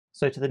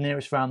So to the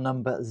nearest round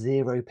number,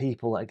 0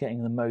 people are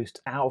getting the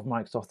most out of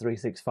Microsoft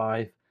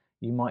 365.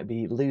 You might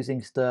be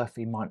losing stuff.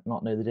 You might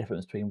not know the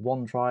difference between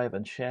OneDrive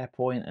and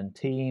SharePoint and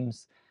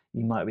Teams.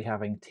 You might be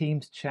having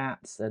Teams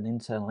chats and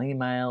internal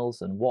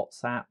emails and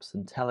WhatsApps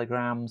and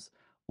Telegrams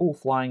all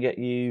flying at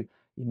you.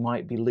 You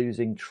might be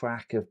losing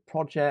track of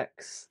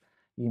projects.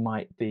 You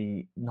might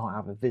be not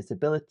have a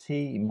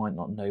visibility. You might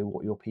not know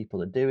what your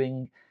people are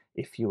doing.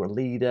 If you're a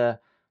leader,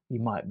 you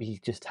might be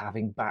just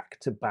having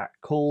back-to-back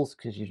calls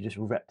because you just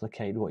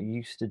replicate what you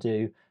used to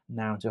do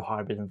now into a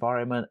hybrid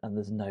environment, and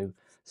there's no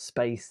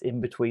space in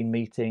between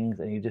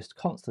meetings and you're just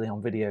constantly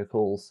on video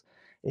calls.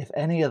 If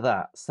any of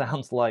that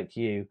sounds like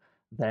you,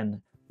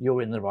 then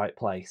you're in the right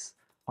place.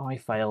 I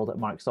failed at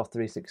Microsoft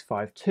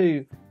 365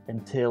 too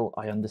until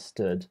I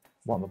understood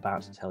what I'm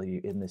about to tell you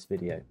in this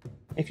video.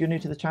 If you're new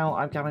to the channel,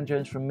 I'm Gavin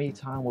Jones from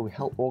MeTime, where we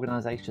help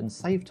organisations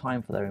save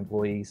time for their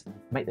employees,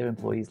 make their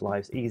employees'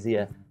 lives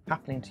easier,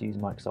 happening to use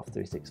Microsoft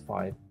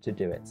 365 to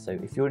do it. So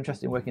if you're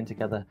interested in working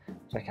together,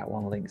 check out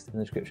one of the links in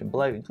the description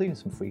below, including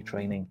some free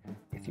training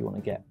if you want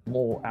to get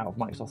more out of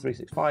Microsoft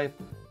 365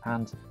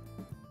 and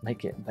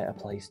make it a better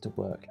place to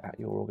work at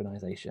your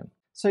organisation.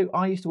 So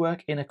I used to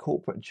work in a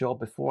corporate job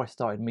before I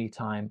started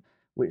MeTime,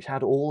 which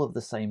had all of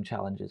the same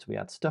challenges. We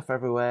had stuff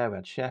everywhere, we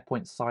had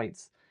SharePoint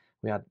sites,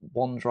 we had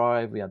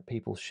OneDrive, we had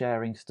people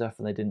sharing stuff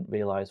and they didn't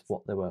realize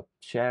what they were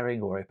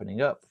sharing or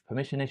opening up,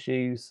 permission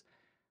issues.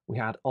 We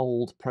had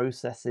old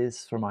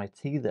processes from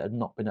IT that had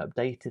not been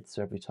updated,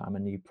 so every time a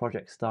new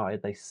project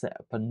started, they set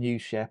up a new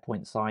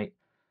SharePoint site.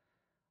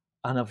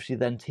 And obviously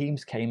then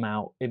Teams came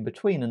out in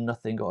between and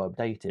nothing got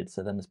updated.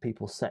 So then there's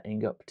people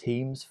setting up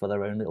Teams for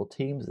their own little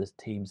teams. There's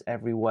Teams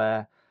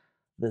everywhere.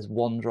 There's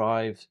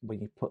OneDrive, when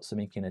you put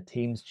something in a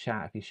Teams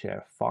chat, if you share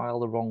a file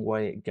the wrong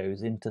way, it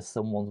goes into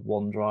someone's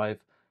OneDrive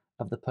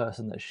of the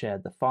person that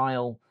shared the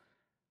file.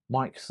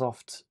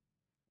 Microsoft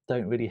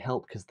don't really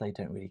help because they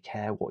don't really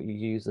care what you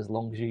use as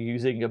long as you're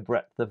using a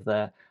breadth of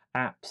their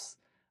apps.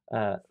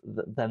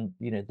 Then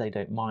they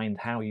don't mind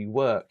how you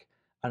work,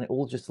 and it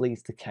all just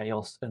leads to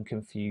chaos and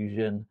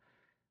confusion.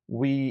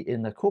 We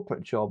in the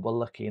corporate job were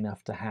lucky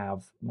enough to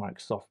have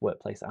Microsoft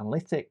Workplace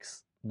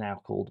Analytics,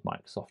 now called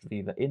Microsoft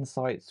Viva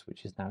Insights,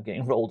 which is now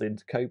getting rolled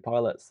into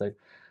Copilot. So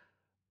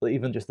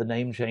even just the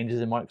name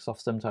changes in Microsoft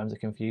sometimes are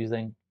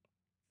confusing.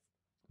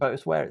 But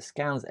it's where it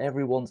scans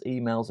everyone's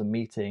emails and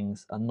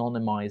meetings,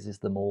 anonymizes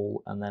them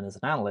all, and then as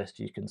an analyst,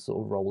 you can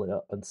sort of roll it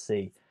up and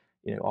see,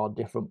 are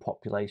different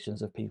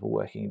populations of people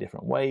working in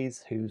different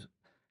ways, who's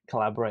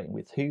collaborating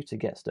with who to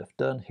get stuff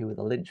done, who are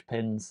the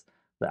linchpins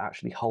that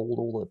actually hold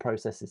all the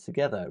processes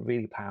together.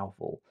 Really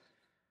powerful.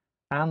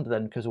 And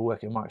then because we're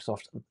working with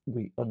Microsoft,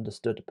 we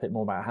understood a bit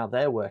more about how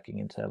they're working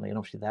internally, and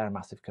obviously they're a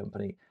massive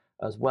company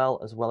as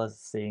well as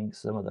seeing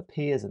some of the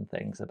peers and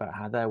things about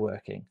how they're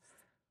working.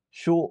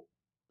 Short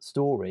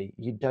story,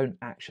 you don't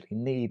actually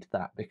need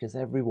that because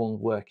everyone's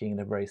working in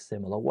a very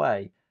similar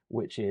way,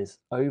 which is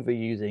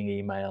overusing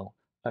email,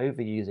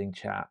 overusing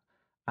chat,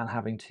 and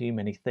having too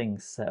many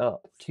things set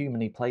up, too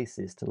many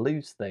places to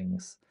lose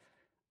things.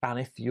 And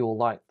if you're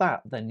like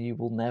that, then you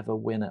will never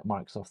win at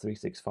Microsoft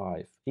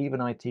 365. Even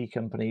IT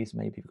companies,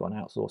 maybe you've got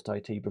an outsourced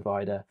IT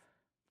provider,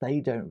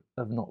 they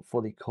have not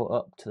fully caught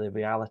up to the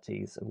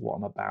realities of what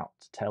I'm about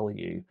to tell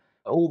you.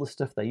 All the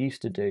stuff they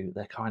used to do,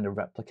 they're kind of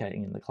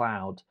replicating in the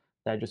cloud.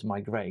 They're just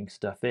migrating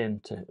stuff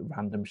into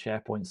random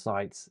SharePoint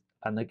sites.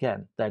 And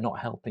again, they're not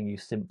helping you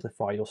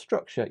simplify your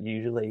structure.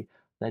 Usually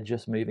they're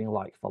just moving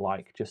like for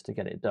like just to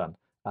get it done.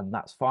 And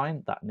that's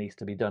fine. That needs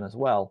to be done as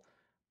well.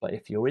 But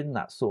if you're in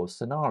that sort of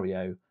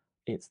scenario,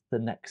 it's the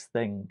next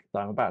thing that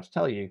I'm about to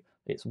tell you.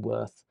 It's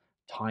worth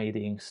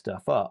tidying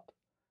stuff up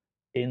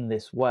in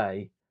this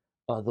way.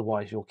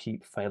 Otherwise, you'll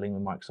keep failing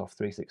with Microsoft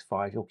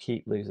 365. You'll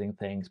keep losing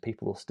things.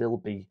 People will still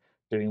be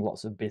doing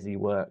lots of busy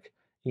work.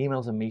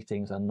 Emails and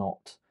meetings are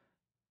not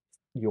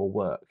your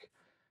work.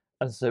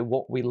 And so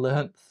what we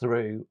learned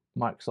through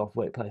Microsoft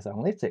Workplace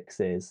Analytics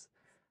is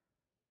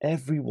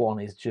everyone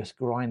is just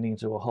grinding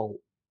to a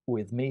halt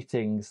with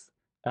meetings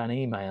and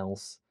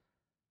emails,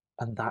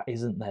 and that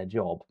isn't their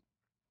job.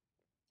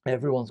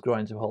 Everyone's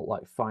growing to a halt,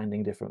 like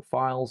finding different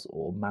files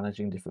or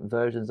managing different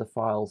versions of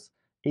files.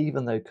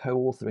 Even though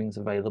co-authoring is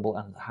available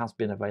and has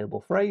been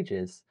available for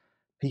ages,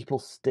 people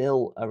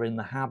still are in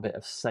the habit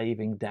of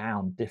saving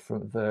down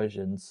different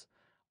versions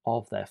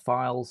of their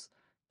files.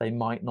 They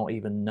might not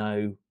even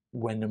know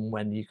when and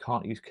when you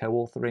can't use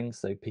co-authoring,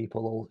 so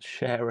people will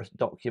share a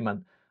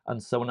document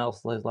and someone else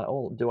is like,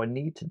 oh, do I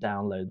need to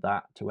download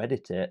that to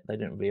edit it? They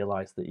don't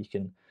realize that you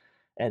can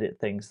edit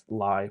things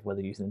live,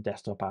 whether using the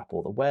desktop app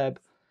or the web.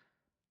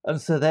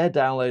 And so they're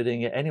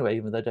downloading it anyway,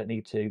 even though they don't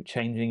need to,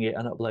 changing it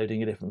and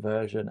uploading a different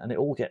version. And it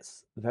all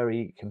gets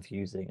very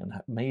confusing. And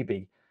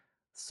maybe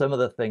some of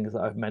the things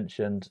that I've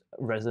mentioned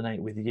resonate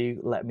with you.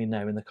 Let me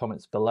know in the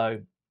comments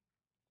below.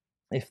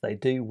 If they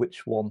do,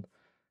 which one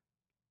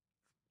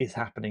is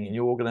happening in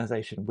your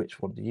organization?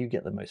 Which one do you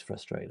get the most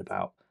frustrated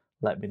about?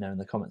 Let me know in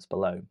the comments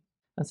below.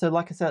 And so,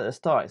 like I said at the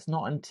start, it's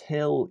not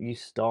until you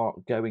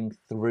start going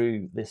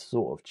through this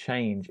sort of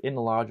change in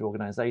a large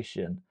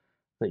organization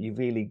that you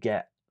really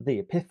get the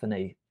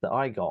epiphany that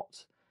I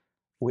got,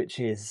 which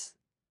is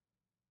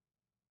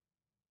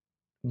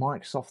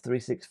Microsoft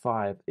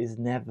 365 is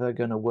never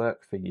going to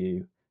work for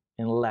you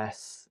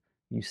unless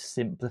you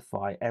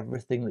simplify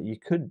everything that you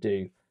could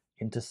do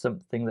into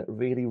something that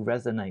really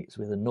resonates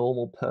with a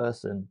normal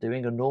person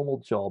doing a normal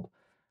job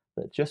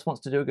that just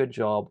wants to do a good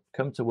job,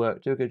 come to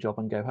work, do a good job,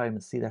 and go home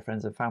and see their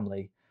friends and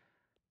family.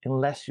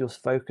 Unless you're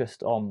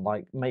focused on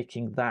like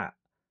making that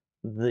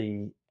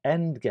the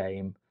end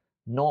game,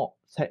 not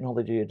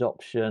technology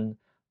adoption,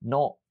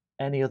 not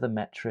any other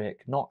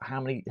metric, not how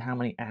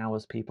many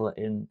hours people are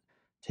in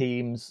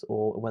Teams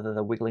or whether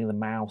they're wiggling the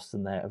mouse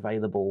and they're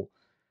available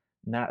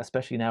now,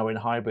 especially now we're in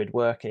hybrid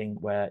working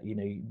where you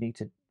need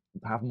to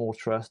have more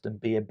trust and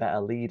be a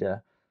better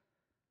leader.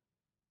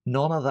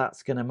 None of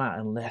that's going to matter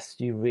unless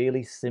you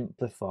really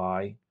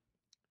simplify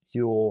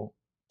your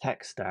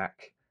tech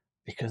stack,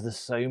 because there's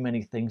so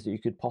many things that you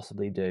could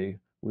possibly do.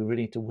 We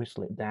really need to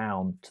whittle it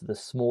down to the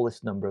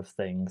smallest number of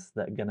things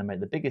that are going to make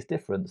the biggest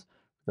difference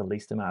with the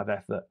least amount of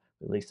effort,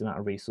 with the least amount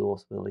of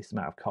resource, with the least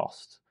amount of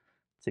cost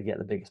to get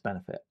the biggest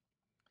benefit.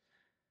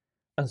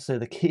 And so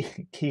the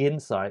key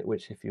insight,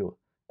 which if you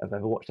have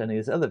ever watched any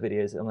of these other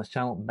videos on this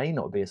channel may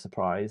not be a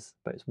surprise,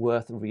 but it's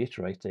worth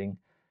reiterating,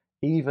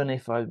 even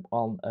if I'm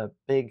on a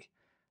big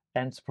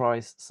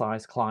enterprise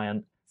size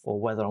client or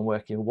whether I'm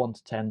working with 1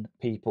 to 10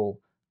 people,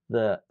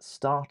 the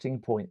starting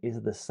point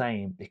is the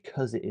same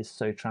because it is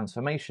so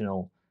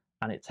transformational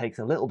and it takes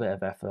a little bit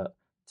of effort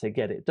to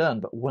get it done.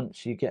 But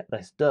once you get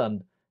this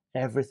done,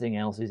 everything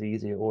else is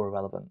easier or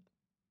irrelevant.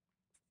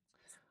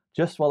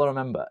 Just while I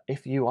remember,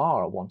 if you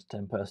are a 1 to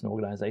 10 person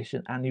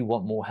organization and you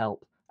want more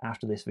help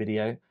after this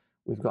video,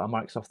 we've got a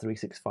Microsoft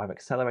 365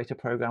 Accelerator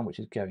program, which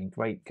is going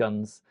great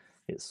guns.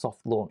 It's soft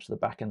launched at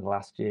the back end of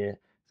last year.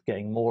 It's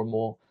getting more and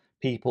more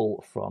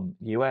people from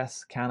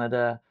US,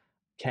 Canada,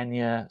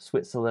 Kenya,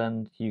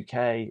 Switzerland,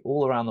 UK,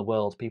 all around the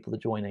world. People are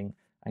joining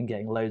and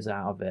getting loads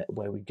out of it,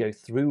 where we go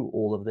through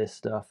all of this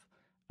stuff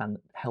and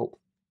help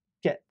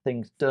get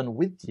things done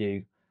with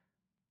you,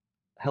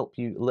 help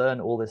you learn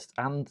all this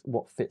and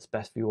what fits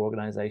best for your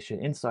organization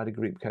inside a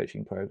group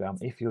coaching program.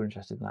 If you're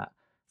interested in that,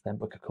 then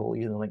book a call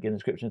using the link in the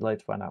description below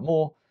to find out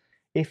more.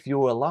 If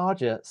you're a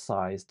larger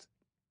sized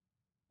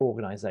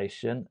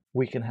organization,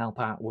 we can help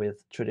out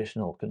with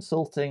traditional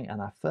consulting,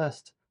 and our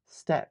first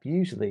step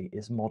usually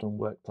is modern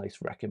workplace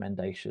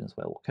recommendations,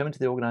 where we'll come into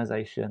the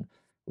organization,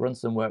 run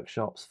some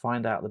workshops,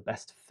 find out the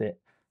best fit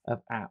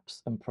of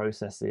apps and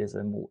processes,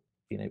 and we'll,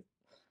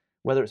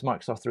 whether it's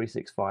Microsoft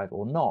 365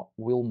 or not,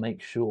 we'll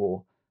make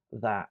sure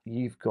that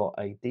you've got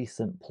a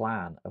decent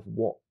plan of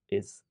what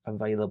is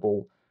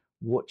available,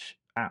 which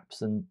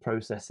apps and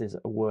processes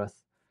are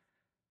worth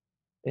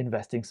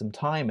investing some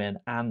time in,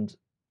 and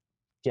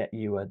get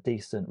you a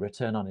decent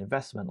return on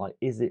investment. Like,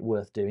 is it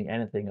worth doing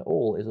anything at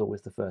all is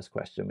always the first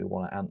question we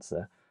want to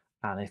answer.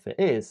 And if it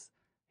is,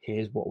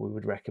 here's what we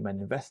would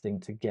recommend investing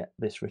to get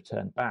this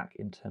return back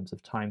in terms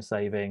of time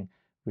saving,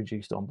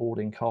 reduced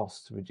onboarding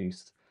costs,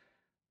 reduced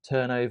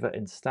turnover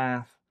in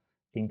staff,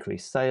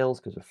 increased sales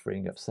because we're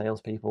freeing up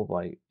salespeople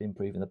by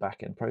improving the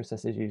back end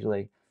processes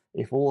usually.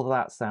 If all of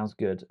that sounds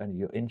good and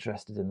you're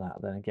interested in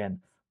that, then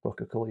again, book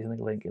a call using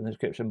the link in the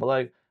description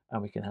below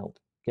and we can help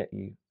get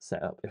you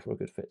set up if we're a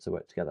good fit to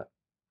work together.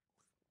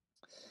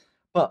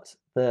 But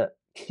the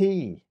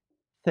key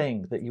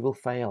thing that you will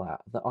fail at,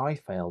 that I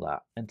failed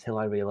at until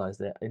I realized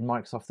it in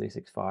Microsoft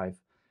 365,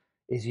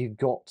 is you've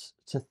got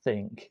to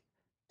think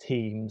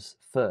teams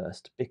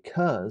first,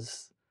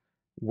 because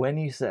when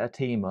you set a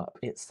team up,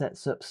 it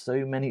sets up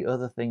so many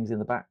other things in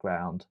the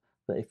background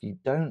that if you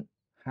don't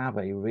have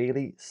a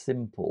really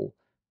simple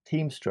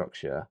team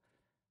structure,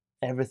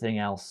 everything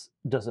else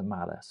doesn't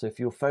matter. So if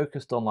you're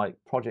focused on like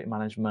project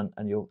management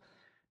and you're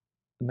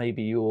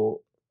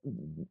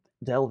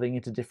delving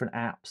into different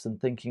apps and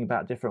thinking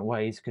about different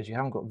ways because you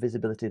haven't got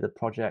visibility of the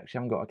projects, you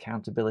haven't got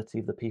accountability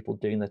of the people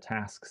doing the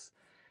tasks.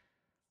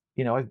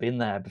 I've been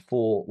there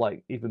before,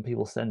 like even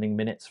people sending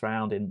minutes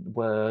around in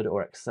Word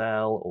or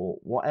Excel or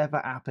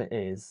whatever app it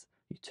is.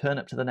 You turn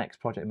up to the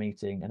next project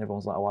meeting and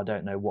everyone's like, oh, I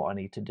don't know what I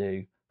need to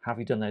do. Have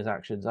you done those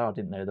actions? Oh, I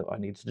didn't know that I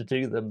needed to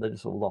do them. They're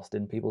just sort of lost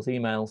in people's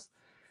emails.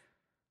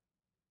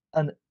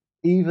 And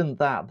even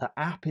that, the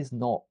app is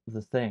not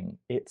the thing.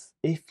 It's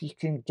if you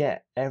can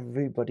get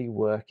everybody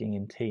working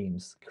in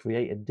teams,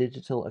 create a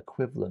digital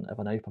equivalent of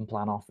an open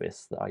plan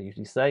office that I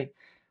usually say,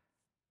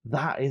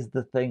 that is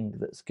the thing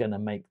that's going to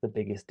make the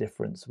biggest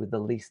difference with the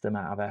least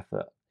amount of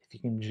effort. If you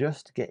can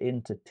just get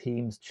into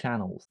Teams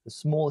channels, the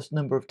smallest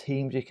number of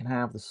teams you can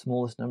have, the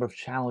smallest number of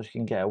channels you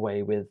can get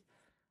away with,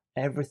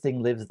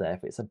 everything lives there.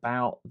 If it's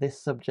about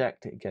this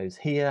subject, it goes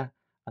here,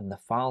 and the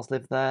files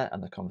live there,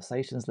 and the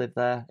conversations live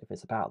there. If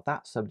it's about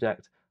that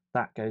subject,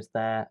 that goes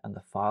there, and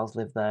the files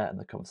live there, and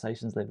the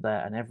conversations live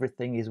there, and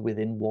everything is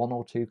within 1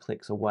 or 2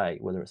 clicks away,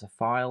 whether it's a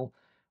file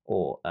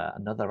or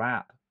another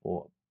app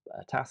or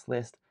a task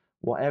list.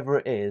 Whatever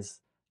it is,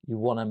 you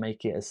want to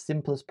make it as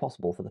simple as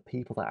possible for the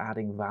people that are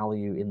adding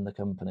value in the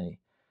company.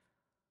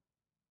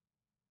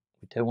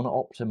 We don't want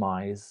to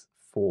optimize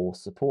for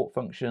support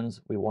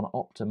functions, we want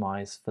to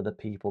optimize for the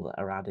people that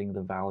are adding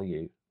the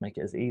value, make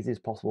it as easy as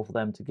possible for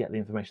them to get the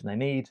information they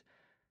need.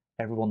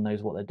 Everyone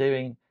knows what they're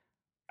doing.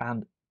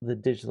 And the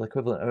digital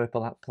equivalent of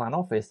open plan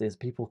office is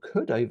people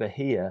could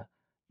overhear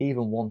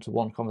even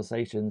one-to-one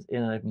conversations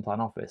in an open plan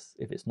office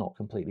if it's not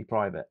completely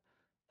private.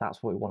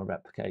 That's what we want to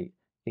replicate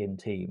in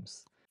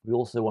Teams. We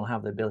also want to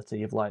have the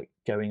ability of like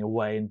going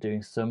away and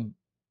doing some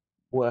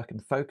work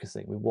and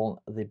focusing. We want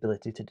the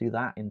ability to do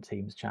that in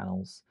Teams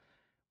channels.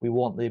 We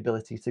want the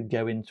ability to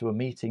go into a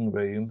meeting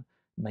room.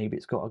 Maybe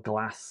it's got a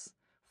glass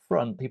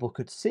front. People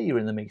could see you're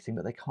in the meeting,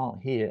 but they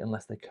can't hear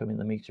unless they come in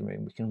the meeting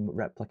room. We can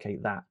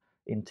replicate that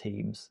in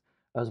Teams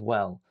as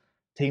well.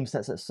 Teams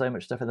sets up so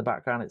much stuff in the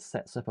background. It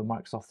sets up a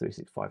Microsoft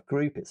 365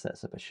 group. It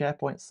sets up a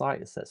SharePoint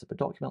site. It sets up a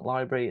document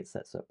library. It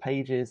sets up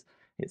pages.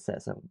 It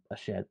sets up a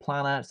shared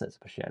planner. It sets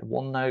up a shared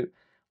OneNote.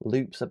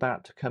 Loops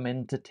about to come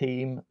into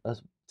Teams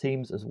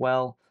as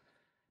well.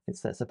 It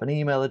sets up an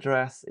email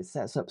address. It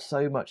sets up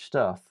so much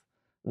stuff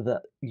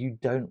that you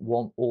don't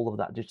want all of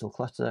that digital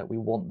clutter. We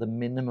want the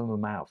minimum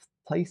amount of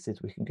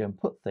places we can go and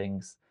put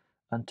things.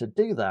 And to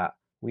do that,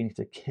 we need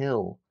to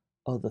kill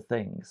other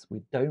things.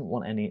 We don't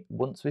want any,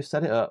 once we've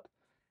set it up,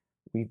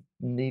 we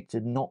need to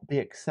not be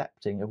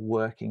accepting of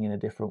working in a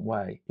different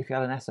way. If you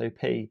had an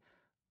SOP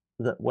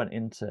that went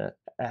into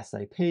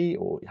SAP,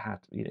 or you had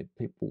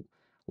people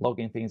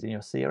logging things in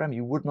your CRM,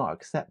 you would not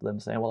accept them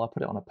saying, well, I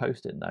put it on a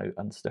post-it note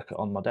and stuck it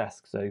on my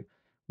desk, so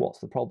what's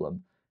the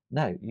problem?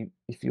 No,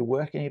 if you're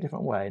working a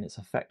different way and it's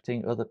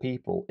affecting other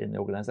people in the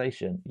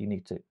organization, you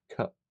need to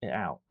cut it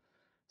out.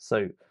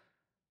 So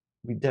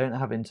we don't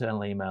have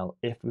internal email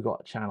if we've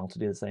got a channel to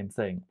do the same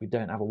thing. We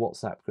don't have a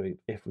WhatsApp group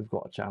if we've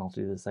got a channel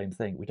to do the same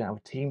thing. We don't have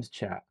a Teams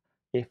chat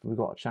if we've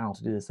got a channel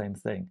to do the same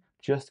thing.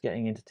 Just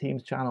getting into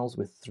Teams channels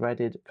with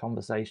threaded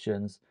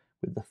conversations,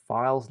 with the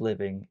files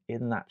living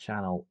in that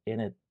channel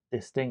in a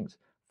distinct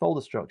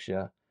folder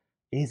structure,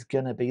 is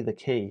going to be the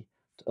key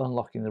to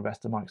unlocking the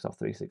rest of Microsoft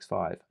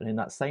 365. And in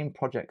that same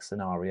project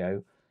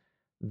scenario,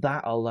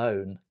 that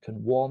alone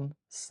can, one,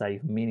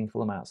 save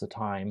meaningful amounts of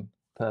time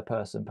per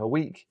person per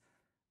week,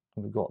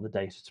 and we've got the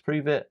data to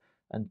prove it,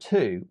 and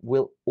two,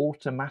 will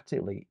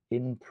automatically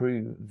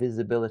improve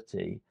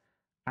visibility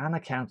and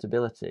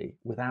accountability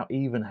without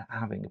even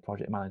having a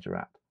project manager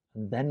app.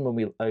 And then when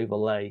we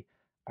overlay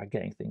our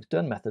getting things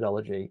done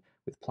methodology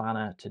with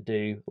planner,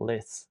 to-do,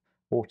 lists,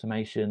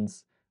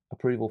 automations,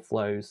 approval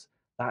flows,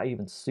 that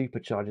even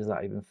supercharges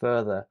that even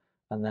further.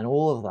 And then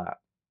all of that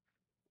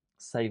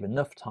save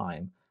enough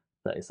time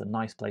that it's a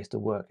nice place to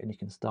work, and you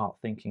can start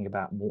thinking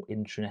about more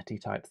intranet-y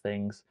type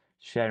things,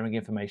 sharing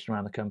information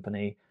around the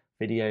company,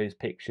 videos,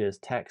 pictures,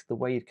 text, the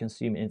way you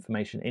consume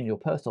information in your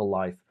personal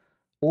life.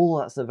 All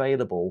that's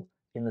available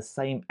in the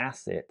same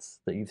assets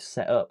that you've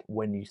set up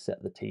when you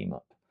set the team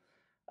up.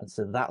 And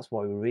so that's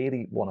why we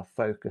really want to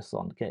focus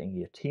on getting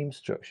your team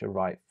structure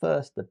right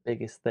first, the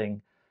biggest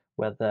thing,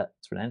 whether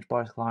it's for an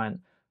enterprise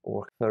client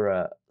or for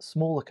a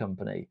smaller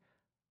company.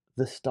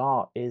 The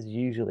start is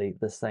usually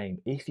the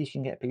same. If you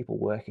can get people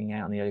working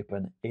out in the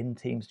open in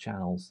Teams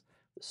channels,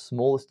 the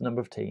smallest number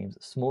of teams,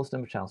 the smallest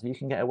number of channels you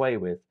can get away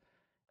with,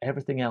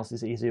 everything else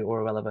is easy or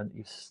irrelevant.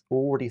 You've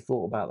already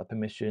thought about the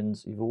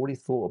permissions. You've already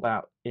thought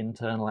about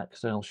internal,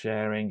 external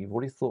sharing. You've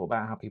already thought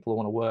about how people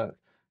want to work.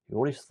 You've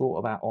already thought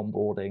about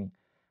onboarding.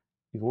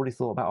 You've already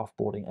thought about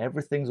offboarding.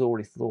 Everything's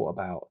already thought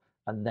about,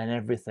 and then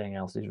everything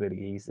else is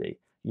really easy.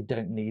 You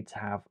don't need to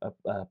have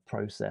a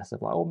process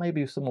of like, oh,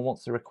 maybe if someone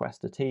wants to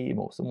request a team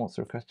or someone wants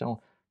to request a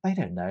channel, they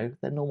don't know.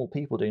 They're normal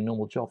people doing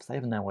normal jobs. They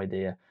have no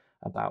idea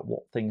about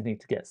what things need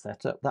to get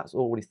set up. That's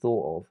already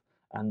thought of.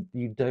 And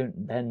you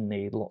don't then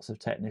need lots of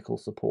technical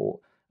support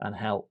and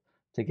help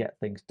to get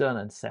things done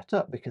and set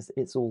up, because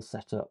it's all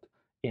set up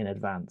in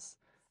advance.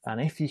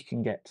 And if you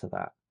can get to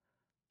that,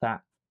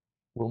 that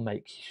will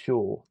make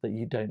sure that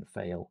you don't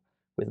fail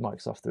with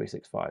Microsoft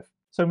 365.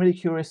 So I'm really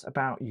curious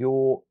about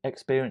your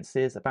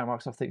experiences about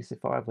Microsoft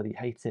 365, whether you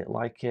hate it,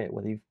 like it,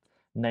 whether you've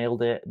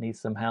nailed it, need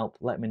some help.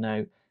 Let me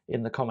know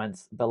in the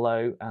comments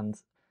below. And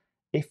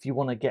if you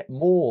want to get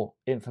more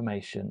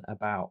information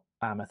about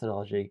our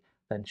methodology,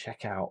 then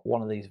check out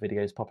one of these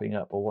videos popping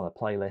up or one of the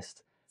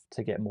playlists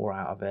to get more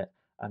out of it.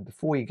 And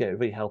before you go, it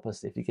really help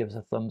us if you give us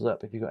a thumbs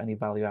up. If you got any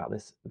value out of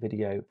this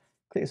video,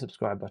 click the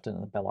subscribe button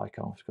and the bell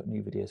icon. We've got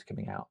new videos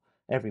coming out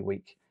every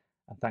week.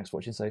 And thanks for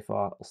watching so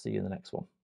far. I'll see you in the next one.